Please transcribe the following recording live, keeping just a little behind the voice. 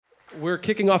We're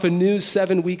kicking off a new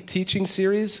 7-week teaching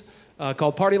series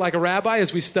called Party Like a Rabbi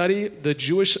as we study the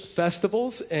Jewish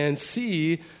festivals and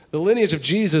see the lineage of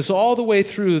Jesus all the way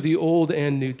through the Old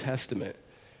and New Testament.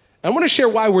 I want to share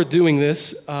why we're doing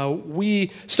this.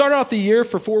 We started off the year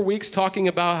for 4 weeks talking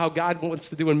about how God wants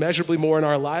to do immeasurably more in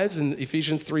our lives in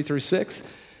Ephesians 3 through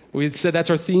 6. We said that's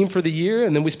our theme for the year,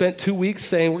 and then we spent 2 weeks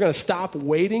saying we're going to stop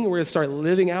waiting, we're going to start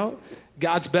living out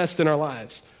God's best in our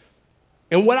lives.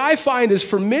 And what I find is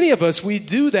for many of us, we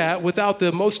do that without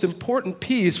the most important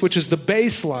piece, which is the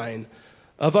baseline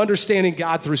of understanding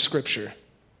God through Scripture.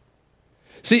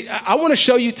 See, I want to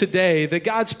show you today that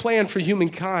God's plan for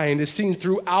humankind is seen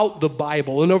throughout the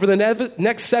Bible. And over the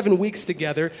next 7 weeks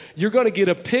together, you're going to get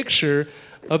a picture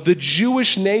of the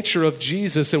Jewish nature of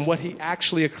Jesus and what he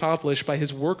actually accomplished by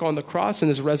his work on the cross and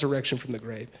his resurrection from the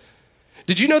grave.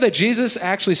 Did you know that Jesus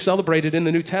actually celebrated in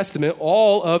the New Testament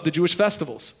all of the Jewish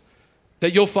festivals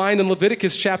that you'll find in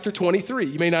Leviticus chapter 23?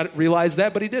 You may not realize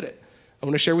that, but he did it. I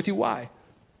want to share with you why.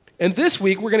 And this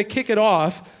week, we're going to kick it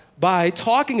off by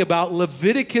talking about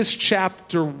Leviticus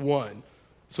chapter 1.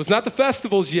 So it's not the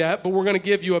festivals yet, but we're going to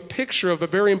give you a picture of a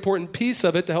very important piece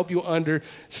of it to help you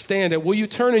understand it. Will you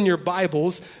turn in your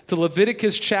Bibles to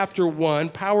Leviticus chapter 1,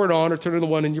 power it on, or turn to the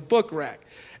one in your book rack.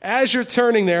 As you're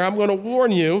turning there, I'm going to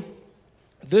warn you,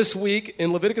 this week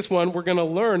in Leviticus 1, we're going to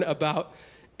learn about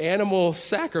animal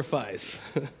sacrifice.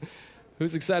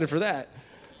 Who's excited for that?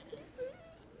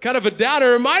 Kind of a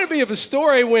downer. It reminded me of a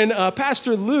story when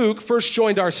Pastor Luke first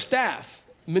joined our staff.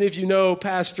 Many of you know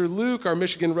Pastor Luke, our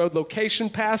Michigan Road location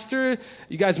pastor.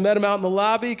 You guys met him out in the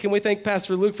lobby. Can we thank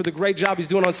Pastor Luke for the great job he's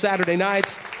doing on Saturday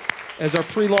nights as our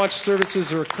pre-launch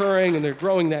services are occurring and they're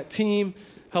growing that team,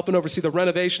 helping oversee the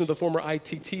renovation of the former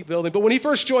ITT building. But when he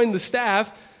first joined the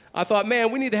staff, I thought,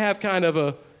 man, we need to have kind of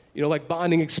a like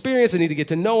bonding experience. I need to get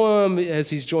to know him as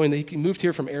he moved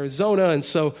here from Arizona. And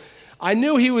so I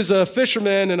knew he was a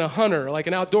fisherman and a hunter, like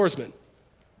an outdoorsman.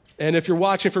 And if you're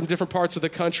watching from different parts of the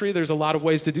country, there's a lot of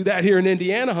ways to do that here in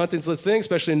Indiana. Hunting's the thing,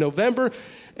 especially in November.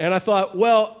 And I thought,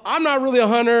 well, I'm not really a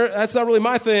hunter. That's not really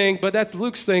my thing, but that's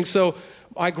Luke's thing. So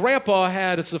my grandpa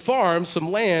had a farm,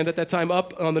 some land at that time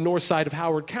up on the north side of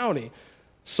Howard County.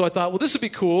 So I thought, well, this would be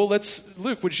cool.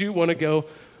 Luke, would you want to go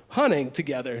hunting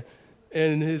together?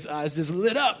 And his eyes just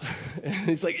lit up. And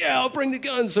he's like, yeah, I'll bring the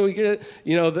guns. So we get,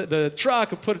 the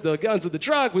truck, I put the guns in the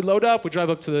truck. We load up. We drive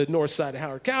up to the north side of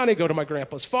Howard County, go to my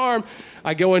grandpa's farm.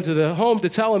 I go into the home to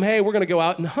tell him, hey, we're going to go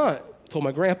out and hunt. I told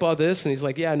my grandpa this, and he's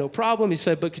like, yeah, no problem. He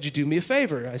said, but could you do me a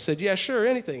favor? I said, yeah, sure,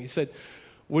 anything. He said,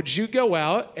 would you go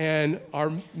out and our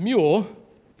mule,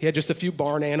 he had just a few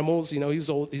barn animals. He was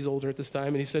old. He's older at this time.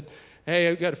 And he said, hey,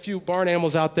 I've got a few barn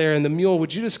animals out there, and the mule,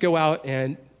 would you just go out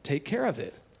and take care of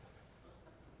it?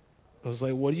 I was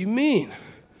like, what do you mean?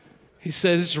 He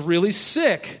says, it's really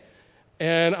sick,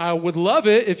 and I would love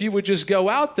it if you would just go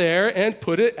out there and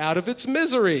put it out of its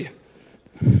misery.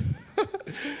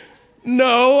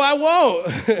 No, I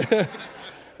won't.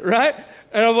 Right?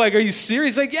 And I'm like, are you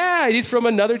serious? He's like, yeah, he's from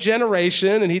another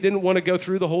generation, and he didn't want to go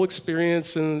through the whole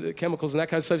experience and the chemicals and that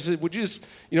kind of stuff. He said, would you just,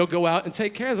 go out and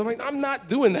take care of it? I'm like, I'm not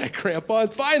doing that, Grandpa.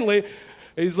 And finally,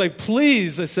 he's like,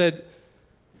 please. I said,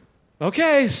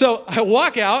 okay. So I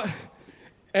walk out.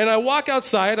 And I walk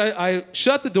outside, I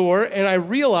shut the door, and I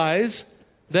realize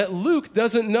that Luke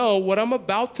doesn't know what I'm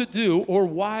about to do or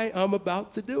why I'm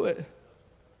about to do it.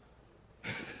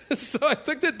 So I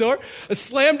took the door, I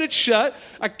slammed it shut,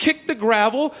 I kicked the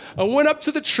gravel, I went up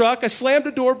to the truck, I slammed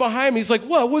the door behind me. He's like,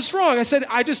 what's wrong? I said,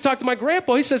 I just talked to my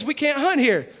grandpa. He says, we can't hunt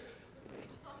here.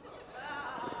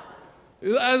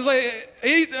 I was like,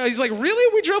 he's like,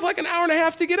 really? We drove like an hour and a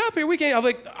half to get up here. We can't. I'm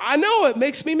like, I know, it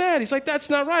makes me mad. He's like, that's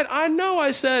not right. I know.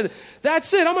 I said,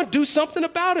 that's it. I'm going to do something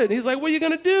about it. And he's like, what are you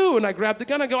going to do? And I grabbed the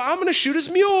gun. I go, I'm going to shoot his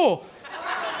mule.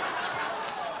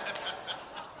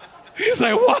 He's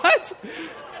like, what?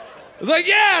 I was like,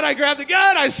 yeah. And I grabbed the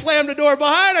gun. I slammed the door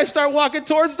behind. I start walking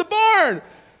towards the barn.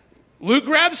 Luke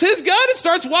grabs his gun and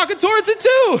starts walking towards it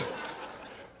too.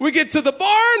 We get to the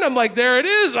barn. I'm like, there it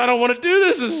is. I don't want to do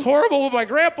this. This is horrible with my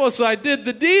grandpa. So I did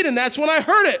the deed, and that's when I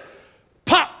heard it.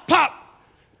 Pop, pop.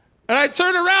 And I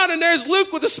turned around, and there's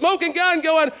Luke with a smoking gun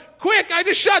going, quick, I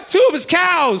just shot 2 of his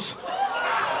cows.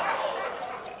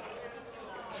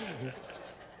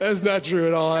 That's not true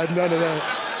at all. I had none of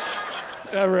that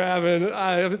ever happened.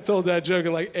 I haven't told that joke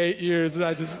in like 8 years, and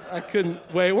I couldn't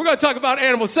wait. We're going to talk about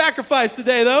animal sacrifice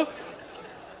today, though.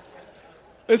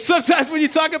 And sometimes when you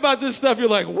talk about this stuff, you're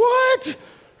like, what?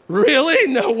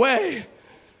 Really? No way.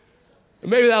 And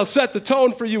maybe that'll set the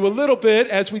tone for you a little bit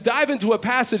as we dive into a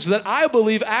passage that I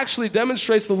believe actually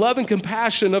demonstrates the love and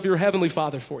compassion of your Heavenly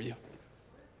Father for you.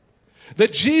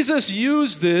 That Jesus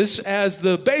used this as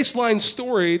the baseline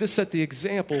story to set the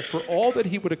example for all that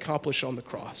he would accomplish on the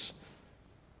cross.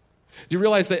 Do you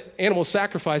realize that animal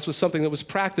sacrifice was something that was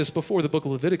practiced before the book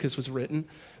of Leviticus was written?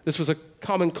 This was a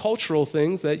common cultural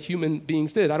thing that human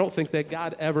beings did. I don't think that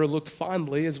God ever looked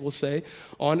fondly, as we'll say,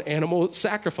 on animal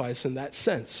sacrifice in that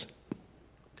sense.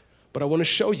 But I want to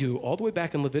show you all the way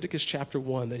back in Leviticus chapter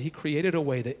 1 that he created a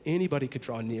way that anybody could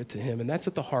draw near to him. And that's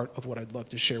at the heart of what I'd love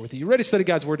to share with you. You ready to study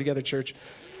God's word together, church?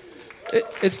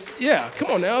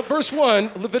 Come on now. Verse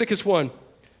 1, Leviticus 1.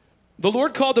 The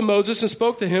Lord called to Moses and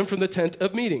spoke to him from the tent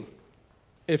of meeting.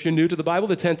 If you're new to the Bible,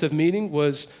 the tent of meeting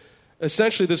was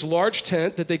essentially this large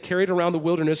tent that they carried around the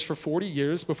wilderness for 40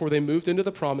 years before they moved into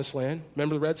the promised land.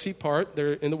 Remember the Red Sea part?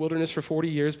 They're in the wilderness for 40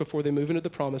 years before they move into the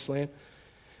promised land.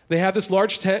 They have this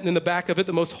large tent, and in the back of it,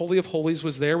 the most holy of holies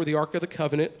was there where the Ark of the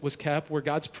Covenant was kept, where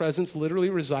God's presence literally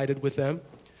resided with them.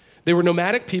 They were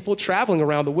nomadic people traveling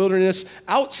around the wilderness.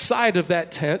 Outside of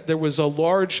that tent, there was a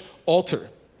large altar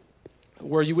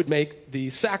where you would make the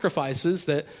sacrifices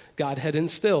that God had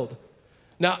instilled.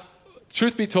 Now,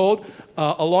 truth be told,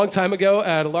 a long time ago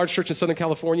at a large church in Southern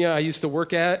California I used to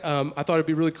work at, I thought it'd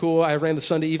be really cool. I ran the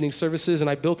Sunday evening services, and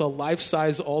I built a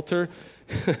life-size altar.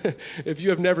 If you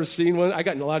have never seen one, I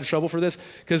got in a lot of trouble for this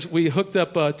because we hooked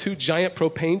up 2 giant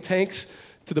propane tanks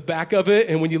to the back of it,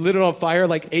 and when you lit it on fire,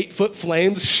 like 8-foot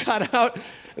flames shot out,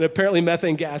 and apparently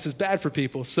methane gas is bad for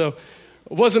people. So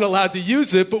I wasn't allowed to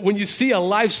use it, but when you see a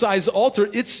life-size altar,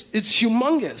 it's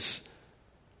humongous.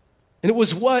 And it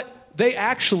was what they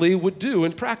actually would do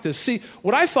in practice. See,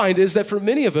 what I find is that for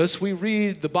many of us, we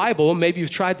read the Bible, and maybe you've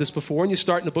tried this before, and you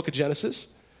start in the book of Genesis.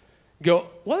 You go,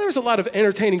 well, there's a lot of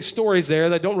entertaining stories there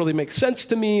that don't really make sense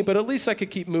to me, but at least I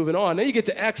could keep moving on. Then you get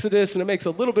to Exodus, and it makes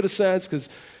a little bit of sense because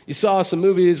you saw some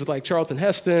movies with like Charlton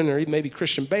Heston or even maybe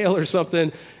Christian Bale or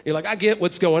something. You're like, I get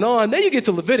what's going on. Then you get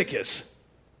to Leviticus,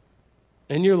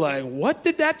 and you're like, what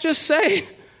did that just say?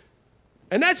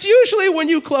 And that's usually when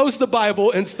you close the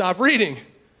Bible and stop reading.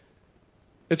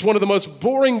 It's one of the most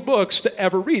boring books to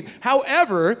ever read.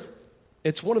 However,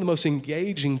 it's one of the most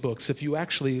engaging books if you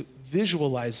actually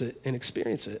visualize it and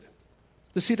experience it.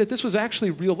 To see that this was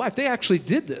actually real life. They actually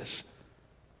did this.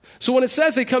 So when it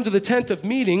says they come to the tent of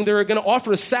meeting, they're going to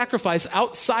offer a sacrifice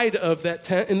outside of that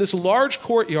tent in this large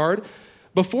courtyard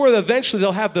before eventually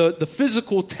they'll have the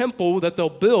physical temple that they'll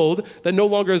build that no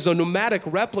longer is a nomadic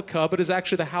replica, but is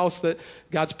actually the house that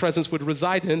God's presence would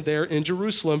reside in there in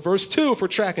Jerusalem. Verse 2, if we're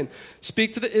tracking,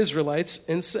 speak to the Israelites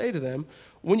and say to them,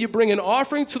 when you bring an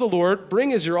offering to the Lord,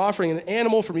 bring as your offering an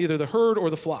animal from either the herd or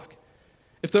the flock.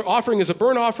 If their offering is a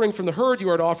burnt offering from the herd, you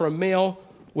are to offer a male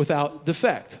without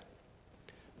defect.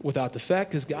 Without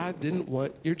defect, because God didn't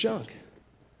want your junk.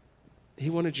 He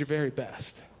wanted your very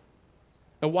best.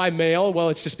 And why male? Well,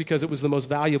 it's just because it was the most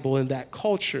valuable in that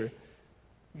culture.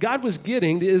 God was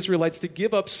getting the Israelites to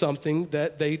give up something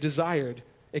that they desired.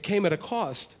 It came at a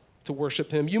cost to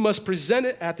worship him. You must present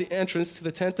it at the entrance to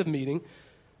the tent of meeting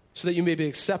so that you may be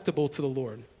acceptable to the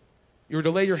Lord. You are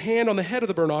to lay your hand on the head of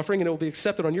the burnt offering, and it will be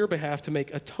accepted on your behalf to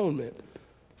make atonement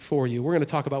for you. We're going to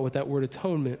talk about what that word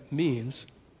atonement means.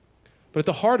 But at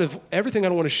the heart of everything I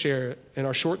want to share in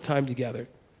our short time together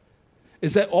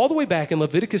is that all the way back in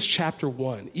Leviticus chapter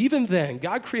 1, even then,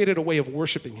 God created a way of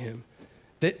worshiping him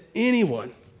that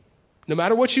anyone, no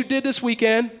matter what you did this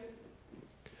weekend,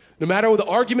 no matter the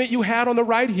argument you had on the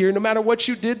right here, no matter what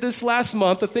you did this last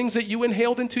month, the things that you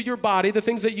inhaled into your body, the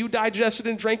things that you digested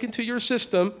and drank into your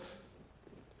system,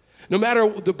 no matter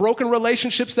the broken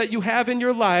relationships that you have in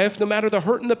your life, no matter the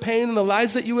hurt and the pain and the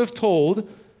lies that you have told,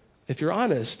 if you're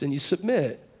honest and you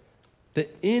submit,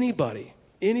 that anybody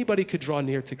could draw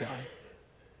near to God.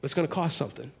 But it's going to cost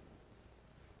something.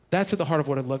 That's at the heart of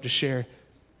what I'd love to share.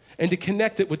 And to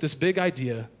connect it with this big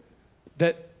idea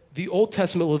that the Old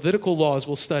Testament Levitical laws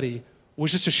we'll study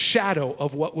was just a shadow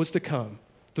of what was to come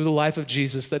through the life of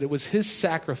Jesus, that it was his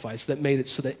sacrifice that made it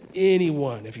so that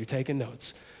anyone, if you're taking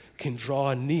notes, can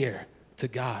draw near to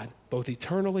God, both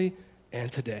eternally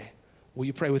and today. Will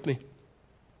you pray with me?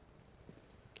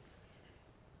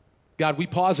 God, we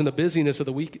pause in the busyness of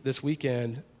the week this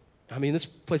weekend. I mean, this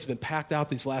place has been packed out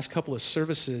these last couple of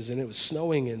services, and it was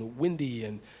snowing and windy,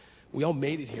 and we all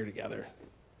made it here together.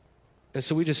 And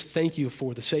so we just thank you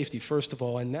for the safety, first of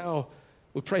all, and now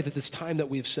we pray that this time that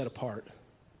we have set apart,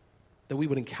 that we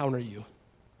would encounter you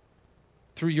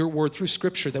through your word, through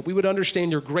scripture, that we would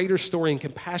understand your greater story and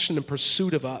compassion and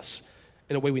pursuit of us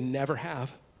in a way we never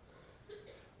have.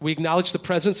 We acknowledge the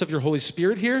presence of your Holy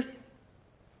Spirit here.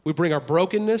 We bring our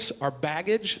brokenness, our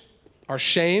baggage, our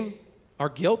shame, our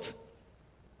guilt.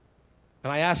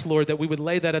 And I ask, Lord, that we would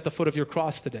lay that at the foot of your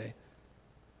cross today,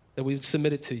 that we would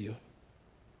submit it to you.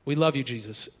 We love you,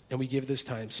 Jesus, and we give this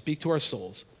time. Speak to our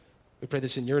souls. We pray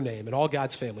this in your name. And all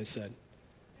God's family said,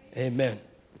 amen.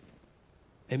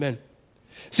 Amen.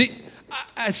 See,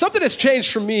 something has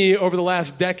changed for me over the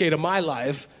last decade of my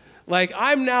life. Like,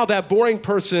 I'm now that boring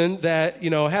person that,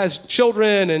 has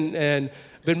children and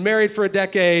been married for a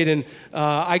decade, and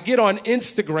I get on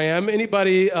Instagram.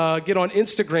 Anybody get on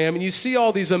Instagram, and you see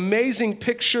all these amazing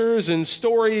pictures and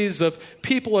stories of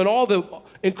people and all the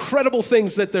incredible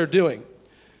things that they're doing.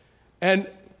 And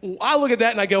I look at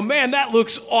that and I go, man, that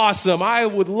looks awesome. I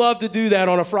would love to do that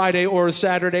on a Friday or a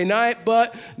Saturday night,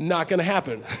 but not going to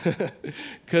happen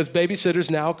because babysitters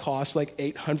now cost like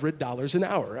 $800 an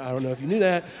hour. I don't know if you knew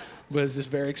that, but it's just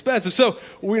very expensive. So,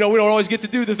 we don't always get to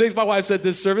do the things. My wife said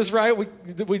this service, right?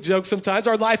 We joke sometimes.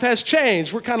 Our life has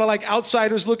changed. We're kind of like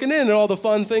outsiders looking in at all the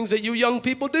fun things that you young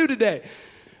people do today.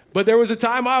 But there was a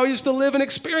time I used to live and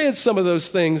experience some of those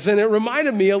things, and it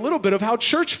reminded me a little bit of how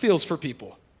church feels for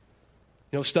people.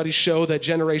 Studies show that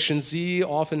Generation Z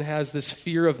often has this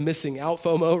fear of missing out,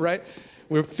 FOMO, right?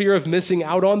 We're fear of missing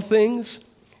out on things.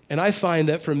 And I find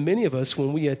that for many of us,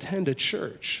 when we attend a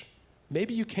church,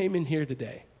 maybe you came in here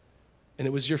today, and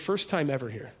it was your first time ever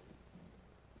here.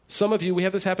 Some of you, we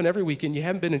have this happen every weekend. You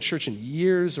haven't been in church in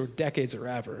years or decades or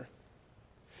ever.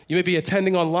 You may be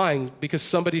attending online because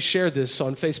somebody shared this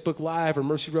on Facebook Live or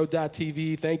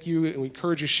mercyroad.tv. Thank you, and we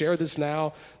encourage you to share this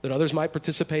now that others might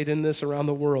participate in this around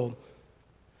the world.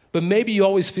 But maybe you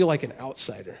always feel like an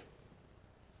outsider.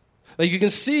 Like you can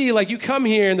see, like you come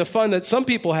here and the fun that some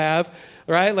people have,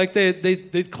 right? Like they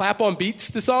clap on beats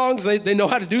to songs. They know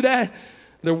how to do that.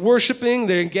 They're worshiping,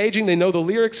 they're engaging, they know the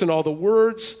lyrics and all the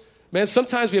words. Man,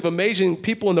 sometimes we have amazing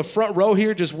people in the front row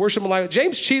here just worshiping like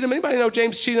James Cheatham. Anybody know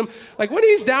James Cheatham? Like when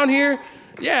he's down here,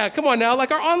 yeah, come on now.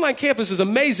 Like our online campus is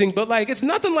amazing, but like it's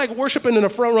nothing like worshiping in the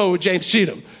front row with James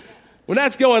Cheatham. When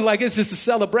that's going, like, it's just a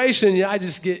celebration, I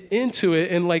just get into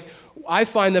it. And, like, I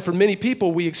find that for many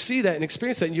people, we see that and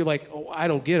experience that, and you're like, oh, I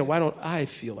don't get it. Why don't I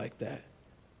feel like that?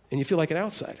 And you feel like an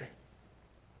outsider.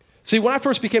 See, when I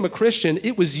first became a Christian,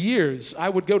 it was years. I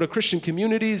would go to Christian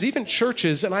communities, even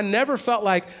churches, and I never felt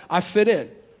like I fit in.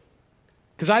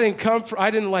 Because I didn't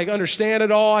understand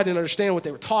it all. I didn't understand what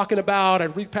they were talking about.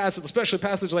 I'd read passages, especially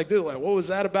passages like this, like, what was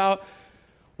that about?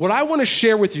 What I want to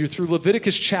share with you through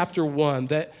Leviticus chapter 1,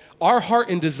 that our heart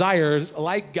and desires,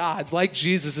 like God's, like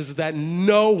Jesus, is that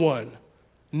no one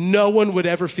would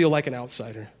ever feel like an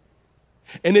outsider.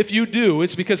 And if you do,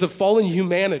 it's because of fallen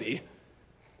humanity.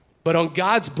 But on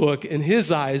God's book, in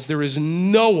his eyes, there is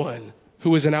no one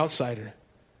who is an outsider.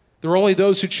 There are only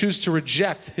those who choose to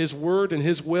reject his word and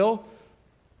his will.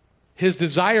 His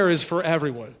desire is for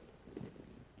everyone.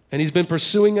 And he's been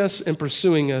pursuing us and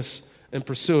pursuing us and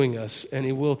pursuing us, and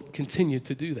he will continue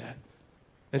to do that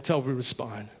until we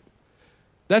respond.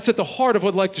 That's at the heart of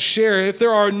what I'd like to share. If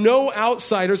there are no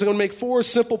outsiders, I'm going to make 4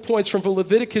 simple points from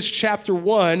Leviticus chapter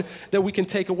 1 that we can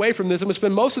take away from this. I'm going to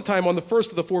spend most of the time on the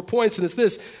first of the 4 points, and it's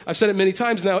this. I've said it many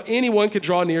times now. Anyone could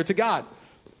draw near to God.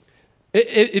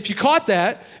 If you caught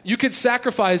that, you could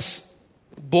sacrifice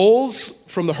bulls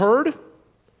from the herd.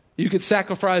 You could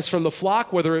sacrifice from the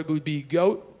flock, whether it would be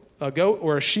a goat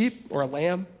or a sheep or a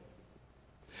lamb.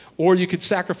 Or you could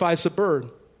sacrifice a bird.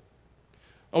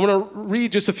 I want to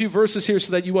read just a few verses here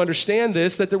so that you understand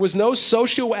this, that there was no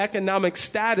socioeconomic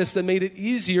status that made it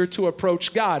easier to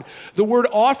approach God. The word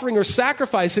offering or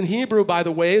sacrifice in Hebrew, by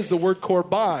the way, is the word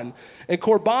korban. And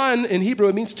korban in Hebrew,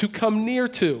 it means to come near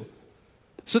to.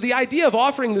 So the idea of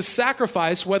offering this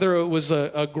sacrifice, whether it was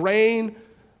a grain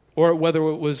or whether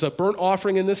it was a burnt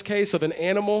offering in this case of an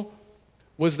animal,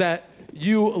 was that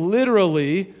you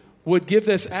literally would give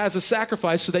this as a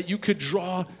sacrifice so that you could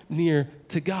draw near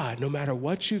to God, no matter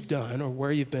what you've done or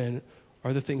where you've been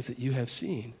or the things that you have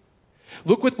seen.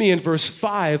 Look with me in verse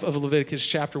 5 of Leviticus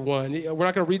chapter 1. We're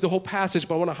not going to read the whole passage,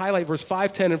 but I want to highlight verse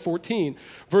 5, 10, and 14.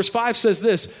 Verse 5 says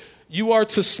this, you are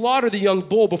to slaughter the young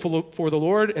bull before the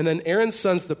Lord, and then Aaron's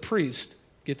sons, the priest,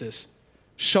 get this,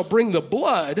 shall bring the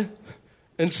blood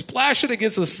and splash it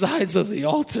against the sides of the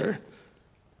altar.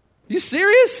 You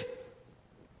serious?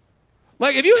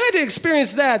 Like, if you had to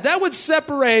experience that, that would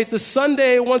separate the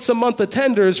Sunday once-a-month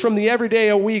attenders from the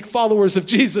every-day-a-week followers of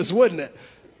Jesus, wouldn't it?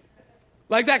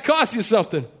 Like, that costs you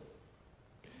something.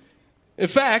 In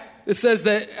fact, it says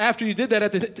that after you did that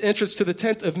at the entrance to the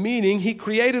tent of meeting, he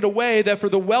created a way that for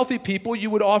the wealthy people,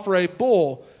 you would offer a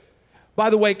bull.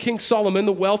 By the way, King Solomon,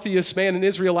 the wealthiest man in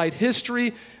Israelite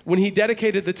history, when he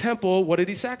dedicated the temple, what did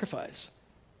he sacrifice?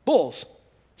 Bulls.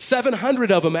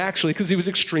 700 of them, actually, because he was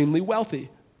extremely wealthy.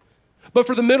 But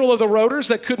for the middle of the roaders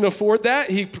that couldn't afford that,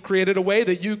 he created a way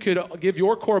that you could give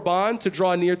your korban to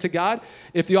draw near to God.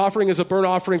 If the offering is a burnt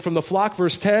offering from the flock,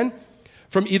 verse 10,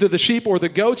 From either the sheep or the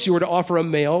goats, you were to offer a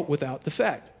male without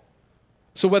defect.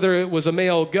 So whether it was a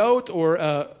male goat or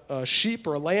a sheep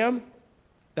or a lamb,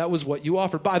 that was what you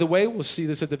offered. By the way, we'll see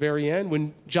this at the very end.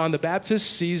 When John the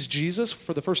Baptist sees Jesus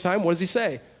for the first time, what does he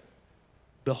say?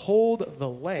 Behold the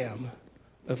Lamb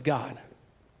of God.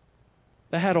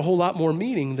 That had a whole lot more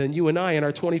meaning than you and I in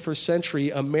our 21st century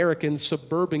American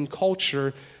suburban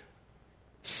culture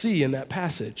see in that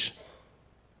passage.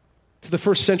 To the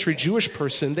first century Jewish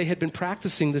person, they had been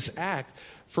practicing this act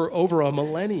for over a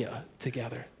millennia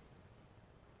together.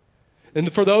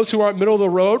 And for those who aren't middle of the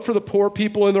road, for the poor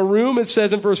people in the room, it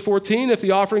says in verse 14, if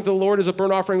the offering to the Lord is a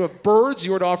burnt offering of birds,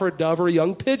 you are to offer a dove or a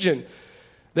young pigeon.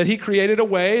 That he created a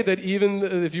way that even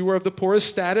if you were of the poorest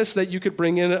status, that you could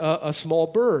bring in a small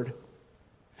bird.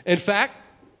 In fact,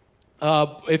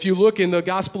 if you look in the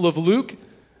Gospel of Luke,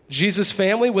 Jesus'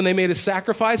 family, when they made a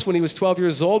sacrifice when he was 12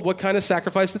 years old, what kind of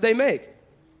sacrifice did they make?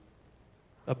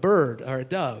 A bird or a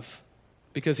dove.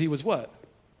 Because he was what?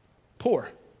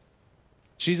 Poor.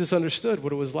 Jesus understood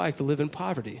what it was like to live in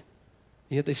poverty.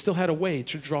 Yet they still had a way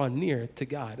to draw near to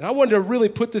God. And I wanted to really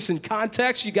put this in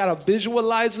context. You got to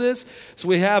visualize this. So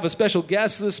we have a special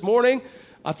guest this morning.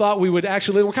 I thought we would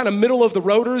actually, we're kind of middle of the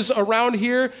roaders around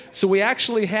here. So we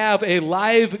actually have a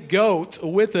live goat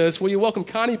with us. Will you welcome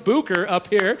Connie Booker up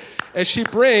here as she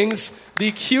brings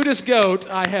the cutest goat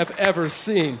I have ever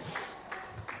seen.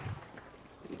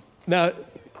 Now,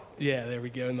 yeah, there we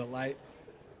go in the light.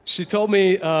 She told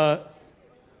me the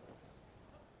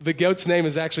goat's name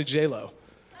is actually J-Lo,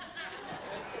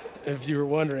 if you were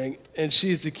wondering. And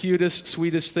she's the cutest,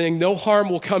 sweetest thing. No harm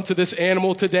will come to this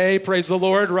animal today, praise the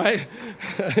Lord, right?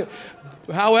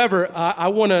 However, I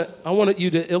wanted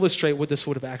you to illustrate what this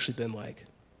would have actually been like.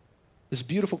 This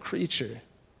beautiful creature.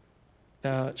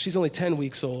 Now, she's only 10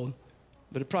 weeks old,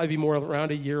 but it'd probably be more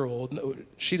around a year old. No,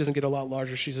 she doesn't get a lot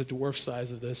larger. She's a dwarf size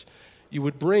of this. You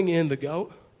would bring in the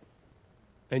goat,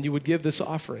 and you would give this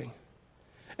offering.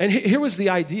 And here was the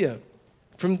idea.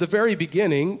 From the very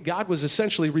beginning, God was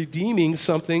essentially redeeming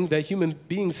something that human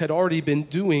beings had already been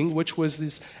doing, which was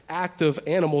this act of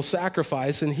animal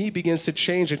sacrifice, and he begins to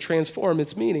change and transform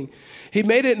its meaning. He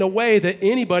made it in a way that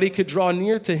anybody could draw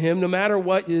near to him, no matter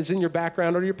what is in your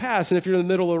background or your past. And if you're in the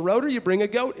middle of the road, you bring a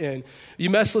goat in.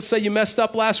 Let's say you messed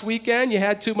up last weekend, you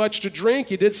had too much to drink,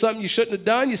 you did something you shouldn't have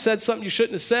done, you said something you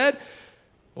shouldn't have said.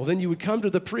 Well, then you would come to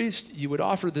the priest, you would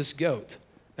offer this goat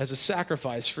as a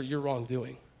sacrifice for your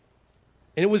wrongdoing.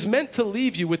 And it was meant to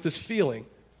leave you with this feeling,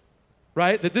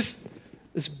 right? That this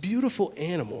beautiful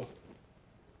animal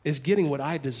is getting what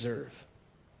I deserve.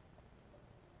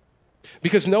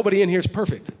 Because nobody in here is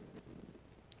perfect.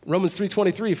 Romans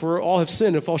 3:23, for all have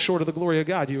sinned and fall short of the glory of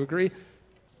God. Do you agree?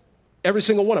 Every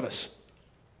single one of us.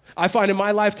 I find in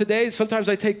my life today, sometimes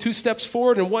I take 2 steps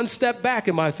forward and 1 step back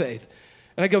in my faith.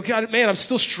 And I go, God, man, I'm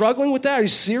still struggling with that. Are you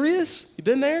serious? You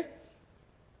been there?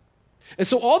 And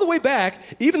so all the way back,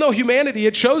 even though humanity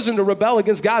had chosen to rebel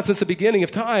against God since the beginning of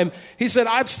time, he said,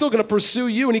 I'm still going to pursue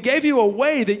you. And he gave you a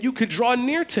way that you could draw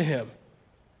near to him.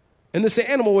 And this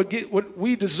animal would get what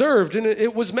we deserved. And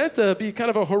it was meant to be kind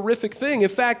of a horrific thing. In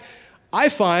fact, I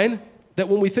find that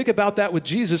when we think about that with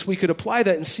Jesus, we could apply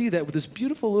that and see that with this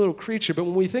beautiful little creature. But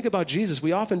when we think about Jesus,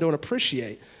 we often don't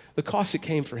appreciate the cost it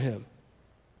came for him.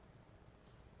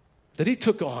 That he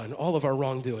took on all of our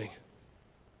wrongdoing.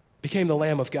 Became the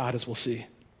Lamb of God, as we'll see,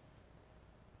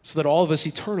 so that all of us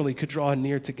eternally could draw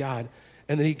near to God,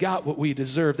 and that he got what we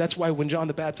deserve. That's why when John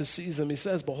the Baptist sees him, he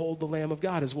says, behold the Lamb of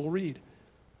God, as we'll read.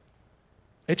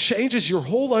 It changes your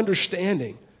whole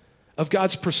understanding of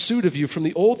God's pursuit of you from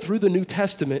the Old through the New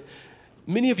Testament.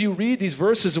 Many of you read these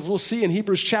verses, as we'll see in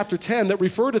Hebrews chapter 10, that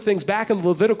refer to things back in the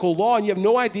Levitical law, and you have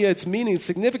no idea its meaning, its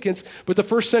significance, but the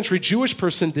first century Jewish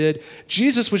person did.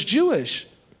 Jesus was Jewish.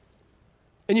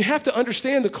 And you have to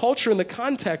understand the culture and the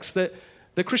context that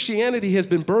Christianity has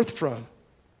been birthed from.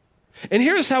 And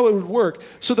here's how it would work.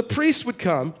 So the priest would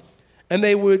come, and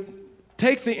they would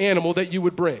take the animal that you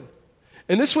would bring.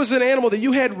 And this was an animal that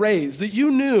you had raised, that you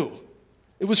knew.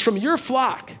 It was from your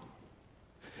flock.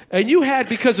 And you had,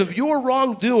 because of your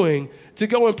wrongdoing, to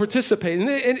go and participate. And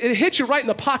it hit you right in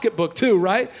the pocketbook too,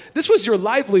 right? This was your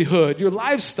livelihood, your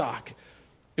livestock.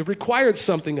 It required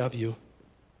something of you.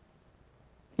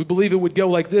 We believe it would go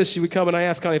like this. You would come, and I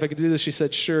asked Connie if I could do this. She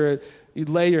said, sure. You'd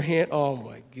lay your hand. Oh,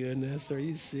 my goodness. Are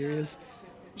you serious?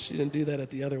 She didn't do that at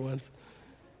the other ones.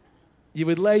 You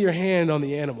would lay your hand on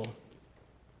the animal,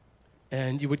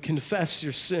 and you would confess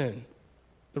your sin,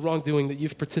 the wrongdoing that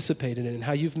you've participated in and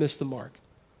how you've missed the mark,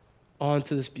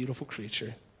 onto this beautiful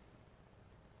creature.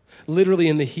 Literally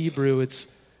in the Hebrew, it's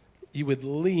you would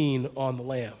lean on the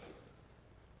lamb.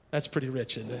 That's pretty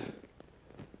rich, isn't it?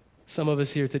 Some of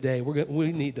us here today,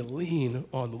 we need to lean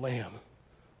on the Lamb.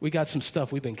 We got some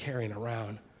stuff we've been carrying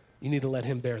around. You need to let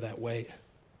him bear that weight.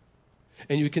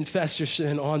 And you confess your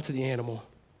sin onto the animal.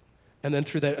 And then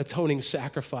through that atoning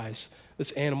sacrifice,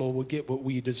 this animal will get what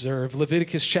we deserve.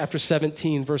 Leviticus chapter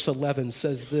 17, verse 11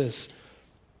 says this: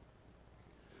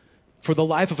 "For the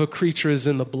life of a creature is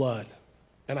in the blood,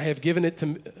 and I have given it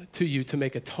to you to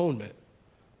make atonement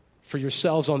for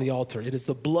yourselves on the altar. It is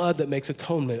the blood that makes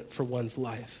atonement for one's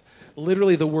life."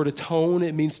 Literally, the word atone,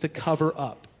 it means to cover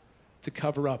up. To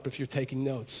cover up, if you're taking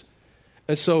notes.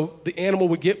 And so the animal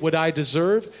would get what I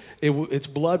deserve. Its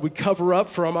blood would cover up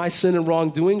for my sin and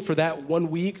wrongdoing for that 1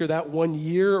 week or that 1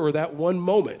 year or that one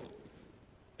moment.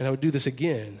 And I would do this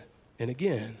again and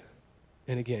again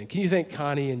and again. Can you thank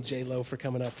Connie and J-Lo for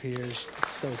coming up here? It's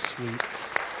so sweet.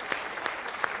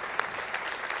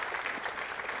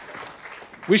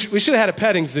 We should have had a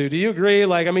petting zoo. Do you agree?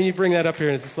 You bring that up here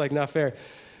and it's just not fair.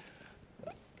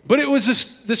 But it was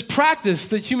this practice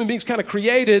that human beings kind of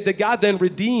created that God then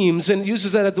redeems and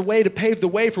uses that as the way to pave the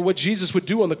way for what Jesus would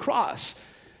do on the cross.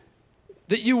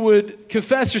 That you would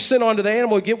confess your sin onto the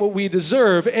animal and get what we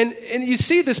deserve. And you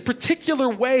see this particular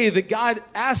way that God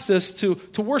asked us to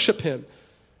worship him,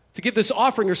 to give this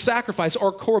offering or sacrifice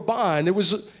or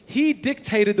korban. He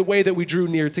dictated the way that we drew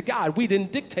near to God. We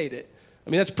didn't dictate it.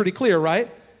 That's pretty clear, right?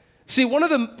 See, one of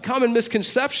the common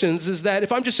misconceptions is that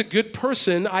if I'm just a good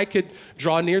person, I could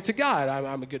draw near to God.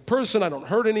 I'm a good person. I don't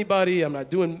hurt anybody. I'm not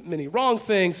doing many wrong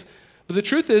things. But the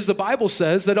truth is, the Bible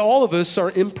says that all of us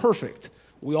are imperfect.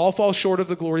 We all fall short of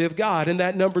the glory of God. And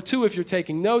that number 2, if you're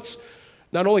taking notes,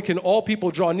 not only can all people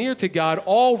draw near to God,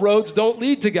 all roads don't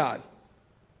lead to God.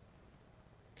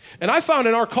 And I found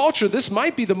in our culture, this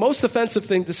might be the most offensive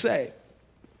thing to say.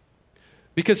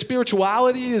 Because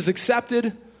spirituality is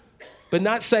accepted, but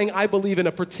not saying I believe in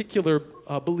a particular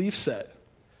belief set.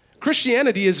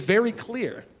 Christianity is very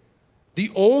clear. The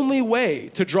only way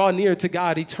to draw near to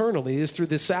God eternally is through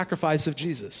the sacrifice of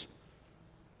Jesus.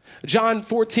 John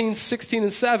 14, 6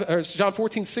 and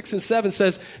 7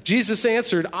 says, Jesus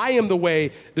answered, "I am the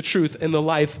way, the truth, and the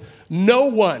life. No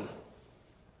one,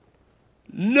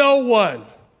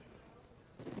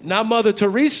 not Mother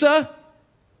Teresa,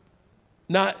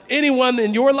 not anyone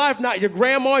in your life, not your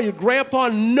grandma, your grandpa,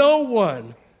 no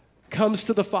one comes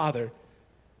to the Father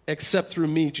except through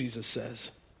me," Jesus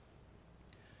says.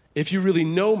 "If you really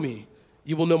know me,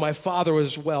 you will know my Father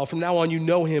as well. From now on, you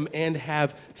know him and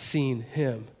have seen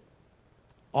him."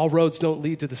 All roads don't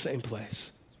lead to the same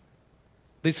place.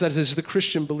 That is the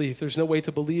Christian belief. There's no way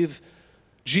to believe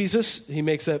Jesus. He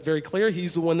makes that very clear.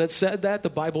 He's the one that said that. The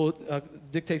Bible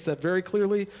dictates that very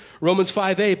clearly. Romans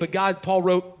 5:8, Paul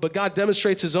wrote, "But God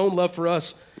demonstrates his own love for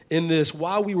us in this: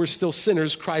 while we were still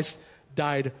sinners, Christ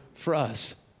died for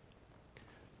us."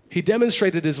 He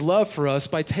demonstrated his love for us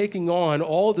by taking on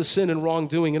all the sin and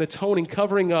wrongdoing and atoning,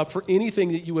 covering up for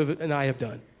anything that you and I have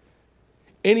done.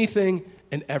 Anything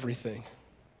and everything.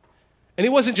 And he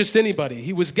wasn't just anybody.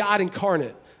 He was God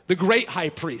incarnate, the great high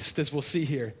priest, as we'll see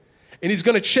here. And he's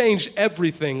going to change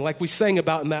everything, like we sang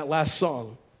about in that last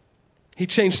song. He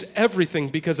changed everything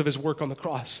because of his work on the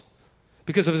cross,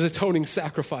 because of his atoning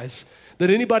sacrifice. That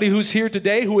anybody who's here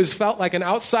today who has felt like an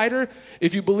outsider,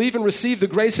 if you believe and receive the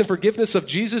grace and forgiveness of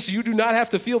Jesus, you do not have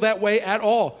to feel that way at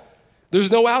all. There's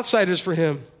no outsiders for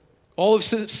him. All have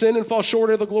sinned and fall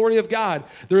short of the glory of God.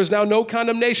 There is now no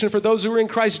condemnation for those who are in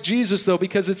Christ Jesus, though,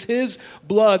 because it's his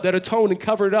blood that atoned and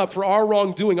covered up for our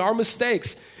wrongdoing, our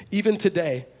mistakes, even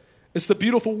today. It's the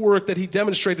beautiful work that he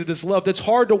demonstrated his love that's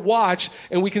hard to watch,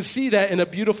 and we can see that in a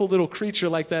beautiful little creature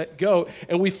like that goat,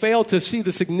 and we fail to see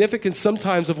the significance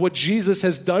sometimes of what Jesus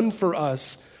has done for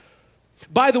us.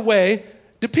 By the way,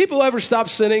 do people ever stop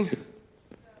sinning?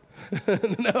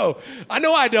 No. I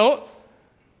know I don't.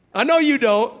 I know you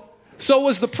don't. So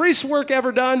was the priest's work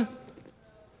ever done?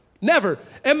 Never.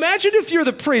 Imagine if you're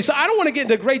the priest. I don't want to get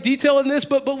into great detail in this,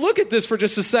 but look at this for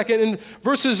just a second. In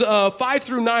verses 5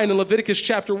 through 9 in Leviticus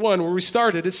chapter 1, where we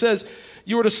started, it says,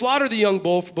 "You are to slaughter the young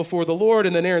bull before the Lord,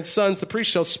 and then Aaron's sons, the priest,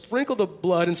 shall sprinkle the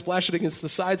blood and splash it against the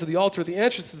sides of the altar at the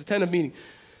entrance to the tent of meeting."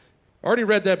 I already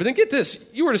read that, but then get this.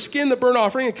 "You are to skin the burnt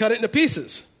offering and cut it into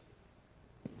pieces."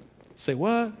 Say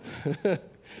what?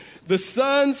 "The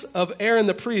sons of Aaron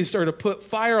the priest are to put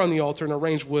fire on the altar and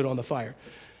arrange wood on the fire."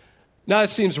 Now, it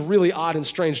seems really odd and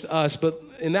strange to us, but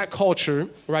in that culture,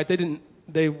 right,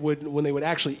 they would, when they would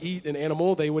actually eat an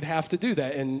animal, they would have to do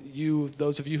that. And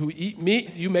those of you who eat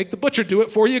meat, you make the butcher do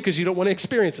it for you because you don't want to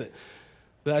experience it.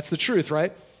 But that's the truth,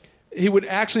 right? He would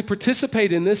actually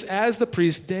participate in this as the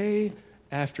priest day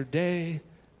after day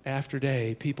after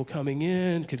day. People coming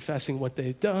in, confessing what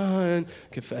they've done,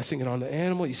 confessing it on the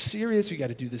animal. "You serious? You got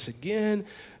to do this again."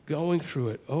 going through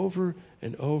it over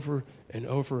and over and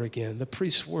over again. The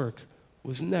priest's work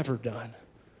was never done.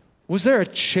 Was there a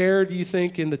chair, do you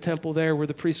think, in the temple there where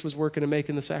the priest was working and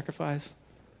making the sacrifice?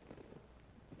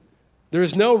 There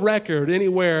is no record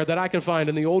anywhere that I can find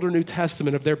in the Old or New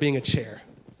Testament of there being a chair,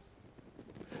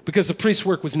 because the priest's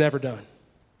work was never done.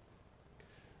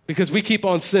 Because we keep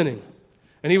on sinning,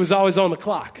 and he was always on the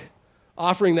clock,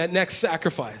 offering that next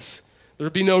sacrifice. There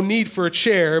would be no need for a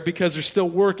chair because they're still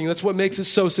working. That's what makes it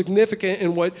so significant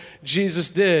in what Jesus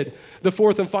did. The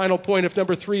fourth and final point of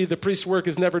number 3, the priest's work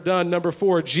is never done. Number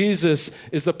 4, Jesus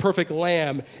is the perfect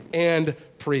lamb and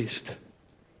priest.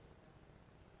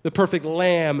 The perfect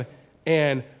lamb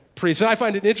and priest. And I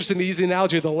find it interesting to use the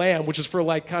analogy of the lamb, which is for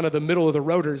like kind of the middle of the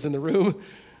rotors in the room.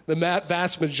 The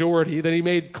vast majority, that he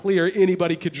made clear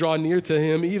anybody could draw near to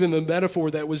him, even the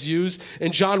metaphor that was used.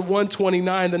 In John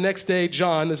 1:29, the next day,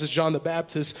 John, this is John the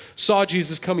Baptist, saw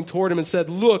Jesus coming toward him and said,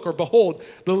 "Look," or "Behold,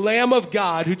 the Lamb of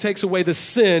God who takes away the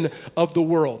sin of the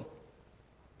world."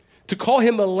 To call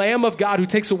him the Lamb of God who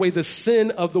takes away the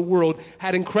sin of the world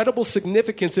had incredible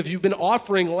significance if you've been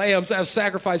offering lambs as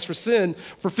sacrifice for sin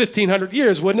for 1,500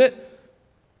 years, wouldn't it?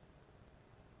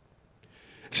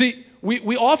 See,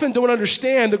 we often don't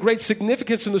understand the great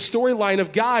significance in the storyline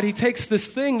of God. He takes this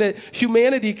thing that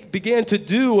humanity began to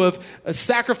do of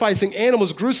sacrificing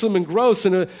animals, gruesome and gross,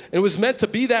 and it was meant to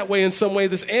be that way in some way.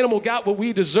 This animal got what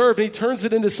we deserved, and he turns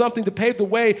it into something to pave the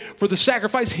way for the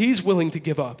sacrifice he's willing to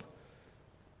give up.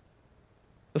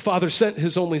 The Father sent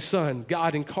his only Son,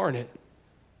 God incarnate,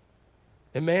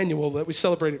 Emmanuel, that we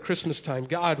celebrate at Christmas time,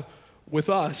 God with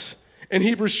us. In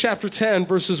Hebrews chapter 10,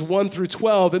 verses 1 through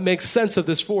 12, it makes sense of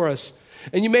this for us.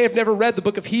 And you may have never read the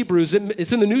book of Hebrews.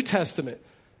 It's in the New Testament.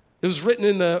 It was written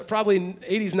in the probably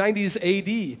 80s, 90s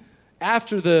AD,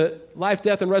 after the life,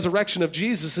 death, and resurrection of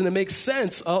Jesus. And it makes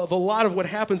sense of a lot of what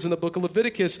happens in the book of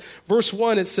Leviticus. Verse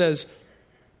 1, it says,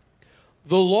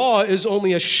 "The law is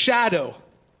only a shadow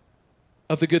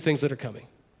of the good things that are coming."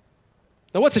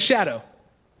 Now, what's a shadow?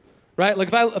 Right? Like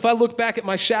if I look back at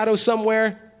my shadow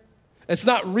somewhere, it's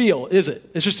not real, is it?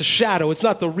 It's just a shadow. It's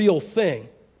not the real thing.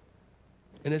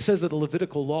 And it says that the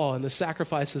Levitical law and the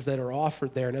sacrifices that are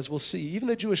offered there, and as we'll see, even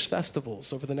the Jewish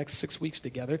festivals over the next 6 weeks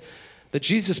together, that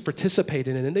Jesus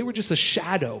participated in, and they were just a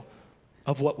shadow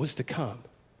of what was to come.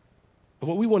 And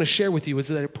what we want to share with you is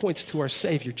that it points to our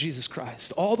Savior, Jesus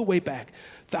Christ, all the way back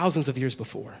thousands of years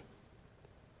before.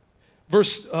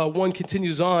 Verse 1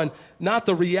 continues on, "Not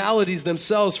the realities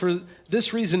themselves. For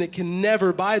this reason, it can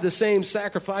never, by the same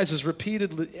sacrifices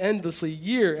repeatedly, endlessly,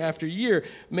 year after year,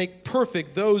 make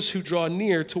perfect those who draw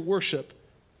near to worship.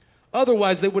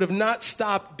 Otherwise, they would have not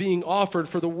stopped being offered,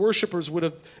 for the worshipers would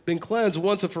have been cleansed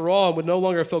once and for all and would no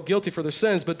longer have felt guilty for their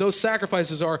sins. But those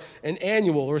sacrifices are an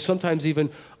annual, or sometimes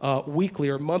even weekly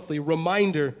or monthly,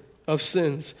 reminder of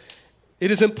sins.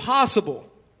 It is impossible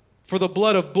for the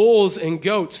blood of bulls and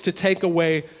goats to take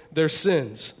away their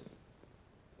sins."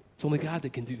 It's only God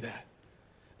that can do that.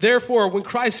 "Therefore, when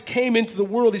Christ came into the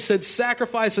world, he said,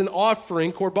 'Sacrifice and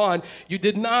offering,' korban, 'you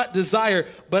did not desire,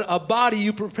 but a body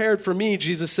you prepared for me,'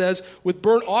 Jesus says. 'With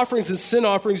burnt offerings and sin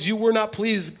offerings you were not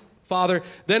pleased, Father.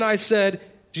 Then I said,'"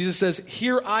 Jesus says,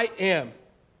 "'Here I am.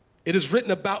 It is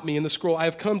written about me in the scroll. I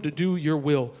have come to do your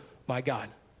will, my God.'"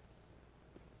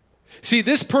 See,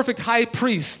 this perfect high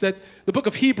priest that the book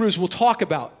of Hebrews will talk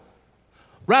about,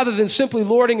 rather than simply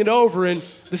lording it over and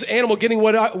this animal getting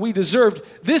what we deserved,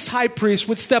 this high priest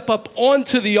would step up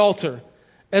onto the altar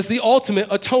as the ultimate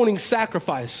atoning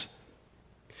sacrifice.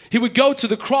 He would go to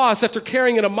the cross after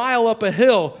carrying it a mile up a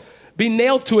hill, be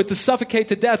nailed to it to suffocate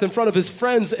to death in front of his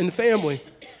friends and family.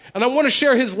 And I want to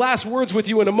share his last words with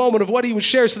you in a moment of what he would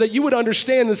share so that you would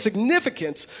understand the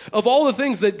significance of all the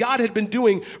things that God had been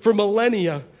doing for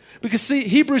millennia. Because see,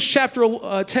 Hebrews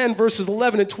chapter 10, verses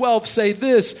 11 and 12 say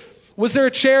this: "Was there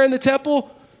a chair in the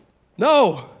temple?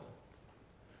 No.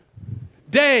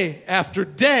 Day after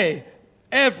day,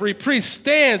 every priest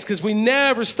stands," because we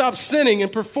never stop sinning,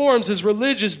 "and performs his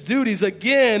religious duties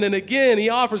again and again. He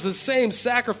offers the same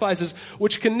sacrifices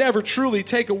which can never truly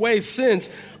take away sins.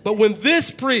 But when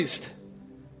this priest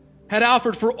had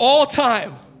offered for all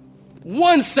time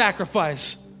one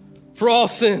sacrifice for all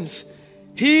sins,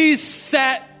 he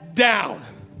sat down."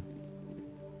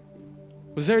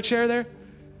 Was there a chair there?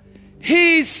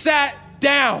 He sat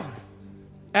down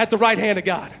at the right hand of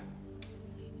God.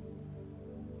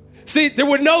 See, there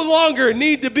would no longer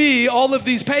need to be all of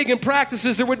these pagan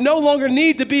practices. There would no longer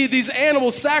need to be these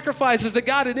animal sacrifices that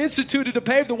God had instituted to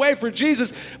pave the way for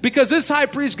Jesus, because this high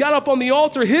priest got up on the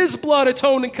altar. His blood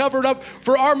atoned and covered up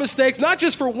for our mistakes, not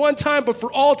just for one time, but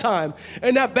for all time.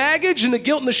 And that baggage and the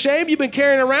guilt and the shame you've been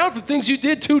carrying around for things you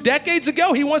did 2 decades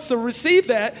ago, he wants to receive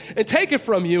that and take it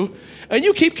from you. And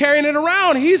you keep carrying it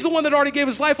around. He's the one that already gave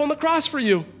his life on the cross for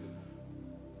you.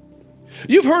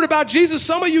 You've heard about Jesus,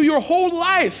 some of you, your whole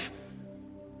life.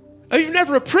 And you've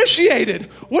never appreciated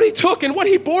what he took and what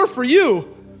he bore for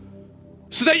you,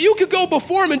 so that you could go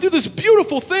before him and do this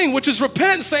beautiful thing, which is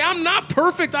repent and say, I'm not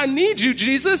perfect. I need you,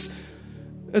 Jesus.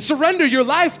 And surrender your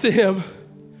life to him.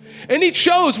 And he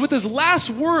chose with his last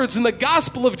words in the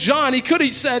Gospel of John, he could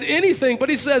have said anything, but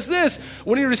he says this: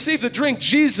 when he received the drink,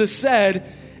 Jesus said,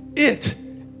 it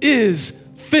is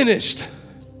finished.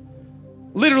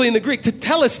 Literally in the Greek,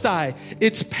 tetelestai,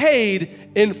 it's paid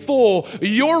in full.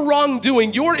 Your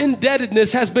wrongdoing, your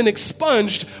indebtedness has been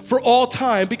expunged for all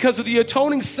time because of the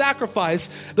atoning sacrifice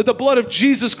that the blood of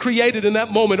Jesus created in that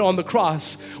moment on the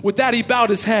cross. With that, he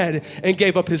bowed his head and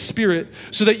gave up his spirit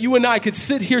so that you and I could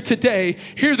sit here today,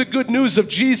 hear the good news of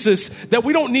Jesus, that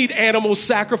we don't need animal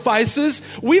sacrifices.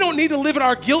 We don't need to live in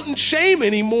our guilt and shame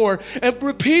anymore and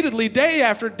repeatedly, day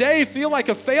after day, feel like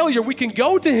a failure. We can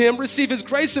go to him, receive his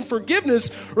grace and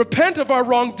forgiveness, repent of our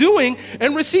wrongdoing,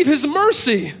 and receive his mercy.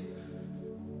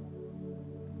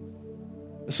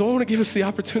 So I want to give us the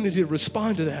opportunity to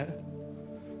respond to that,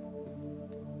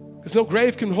 because no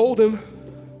grave can hold him.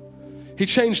 He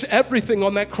changed everything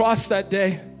on that cross that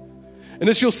day. And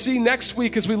as you'll see next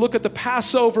week, as we look at the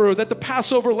Passover, that the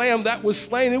Passover lamb that was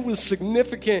slain, it was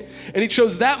significant. And he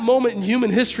chose that moment in human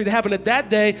history to happen at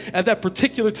that day, at that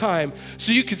particular time,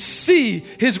 so you could see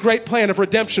his great plan of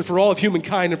redemption for all of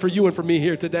humankind and for you and for me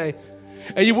here today.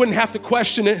 And you wouldn't have to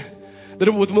question it.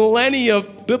 That with millennia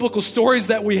of biblical stories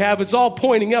that we have, it's all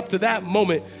pointing up to that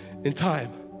moment in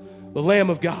time. The Lamb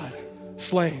of God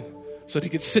slain so that he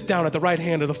could sit down at the right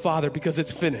hand of the Father, because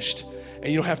it's finished.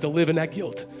 And you don't have to live in that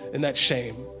guilt and that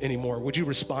shame anymore. Would you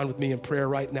respond with me in prayer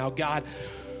right now? God,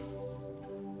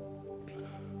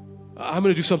 I'm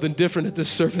going to do something different at this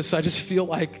service. I just feel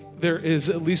like there is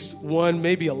at least one,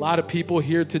 maybe a lot of people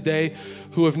here today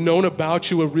who have known about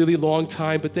you a really long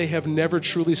time, but they have never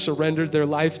truly surrendered their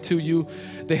life to you.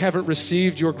 They haven't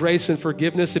received your grace and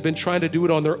forgiveness. They've been trying to do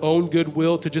it on their own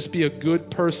goodwill, to just be a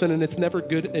good person, and it's never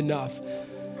good enough.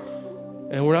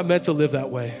 And we're not meant to live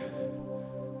that way.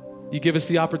 You give us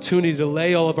the opportunity to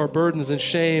lay all of our burdens and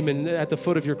shame and at the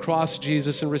foot of your cross,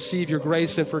 Jesus, and receive your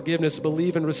grace and forgiveness,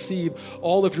 believe and receive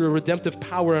all of your redemptive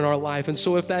power in our life. And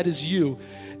so if that is you,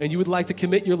 and you would like to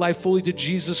commit your life fully to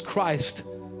Jesus Christ,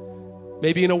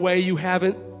 maybe in a way you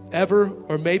haven't ever,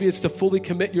 or maybe it's to fully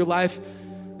commit your life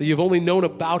that you've only known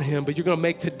about him, but you're going to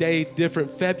make today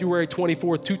different. February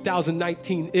 24th,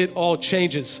 2019, it all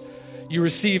changes. You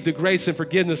receive the grace and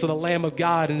forgiveness of the Lamb of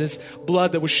God and his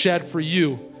blood that was shed for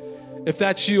you. If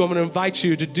that's you, I'm going to invite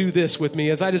you to do this with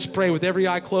me. As I just pray with every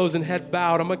eye closed and head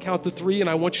bowed, I'm going to count to 3, and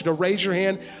I want you to raise your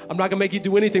hand. I'm not going to make you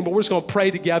do anything, but we're just going to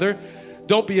pray together.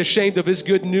 Don't be ashamed of his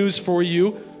good news for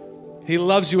you. He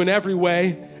loves you in every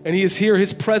way, and he is here.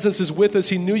 His presence is with us.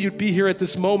 He knew you'd be here at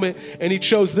this moment, and he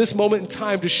chose this moment in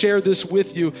time to share this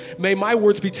with you. May my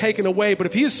words be taken away, but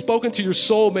if he has spoken to your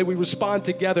soul, may we respond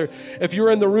together. If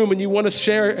you're in the room and you want to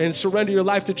share and surrender your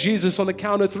life to Jesus, on the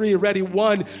count of 3, ready?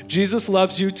 1, Jesus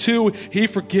loves you. 2, he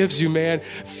forgives you, man.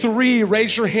 3,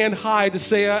 raise your hand high to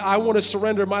say, I want to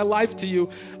surrender my life to you.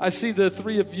 I see the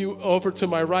 3 of you over to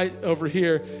my right over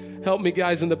here. Help me,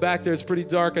 guys, in the back there. It's pretty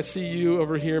dark. I see you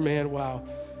over here, man. Wow.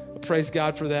 Praise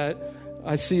God for that.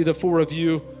 I see the 4 of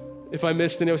you. If I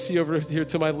missed any, I see over here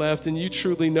to my left, and you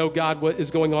truly know God, what is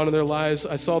going on in their lives.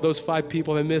 I saw those 5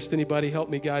 people. If I missed anybody, help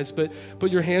me, guys. But put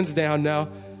your hands down now.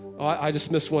 Oh, I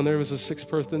just missed one. There was a 6th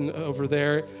person over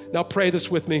there. Now pray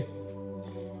this with me.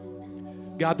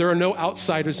 God, there are no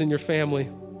outsiders in your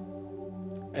family.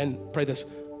 And pray this.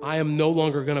 I am no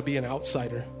longer going to be an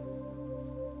outsider.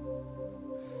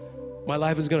 My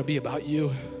life is going to be about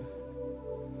you.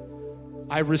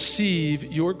 I receive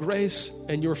your grace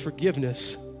and your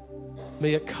forgiveness.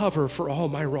 May it cover for all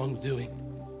my wrongdoing.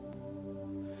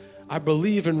 I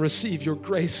believe and receive your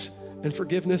grace and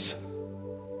forgiveness.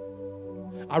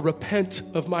 I repent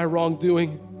of my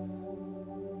wrongdoing.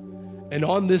 And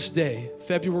on this day,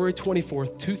 February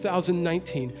 24th,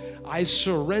 2019, I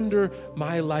surrender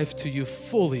my life to you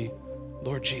fully,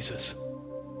 Lord Jesus.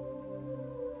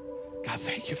 God,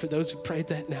 thank you for those who prayed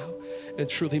that now and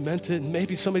truly meant it. And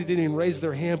maybe somebody didn't even raise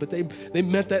their hand, but they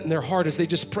meant that in their heart as they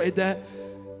just prayed that.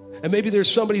 And maybe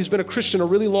there's somebody who's been a Christian a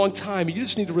really long time. You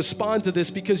just need to respond to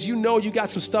this because you know you got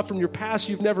some stuff from your past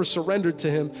you've never surrendered to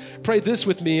him. Pray this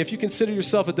with me. If you consider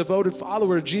yourself a devoted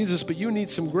follower of Jesus, but you need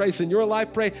some grace in your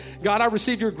life, pray, God, I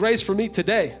receive your grace for me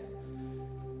today.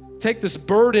 Take this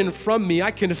burden from me.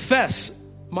 I confess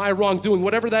my wrongdoing,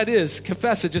 whatever that is.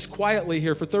 Confess it just quietly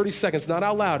here for 30 seconds, not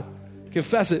out loud.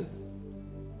 Confess it.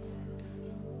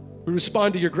 We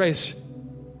respond to your grace,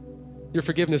 your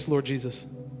forgiveness, Lord Jesus.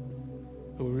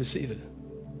 And we receive it.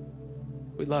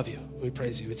 We love you. We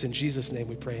praise you. It's in Jesus' name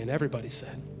we pray. And everybody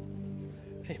said,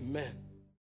 amen.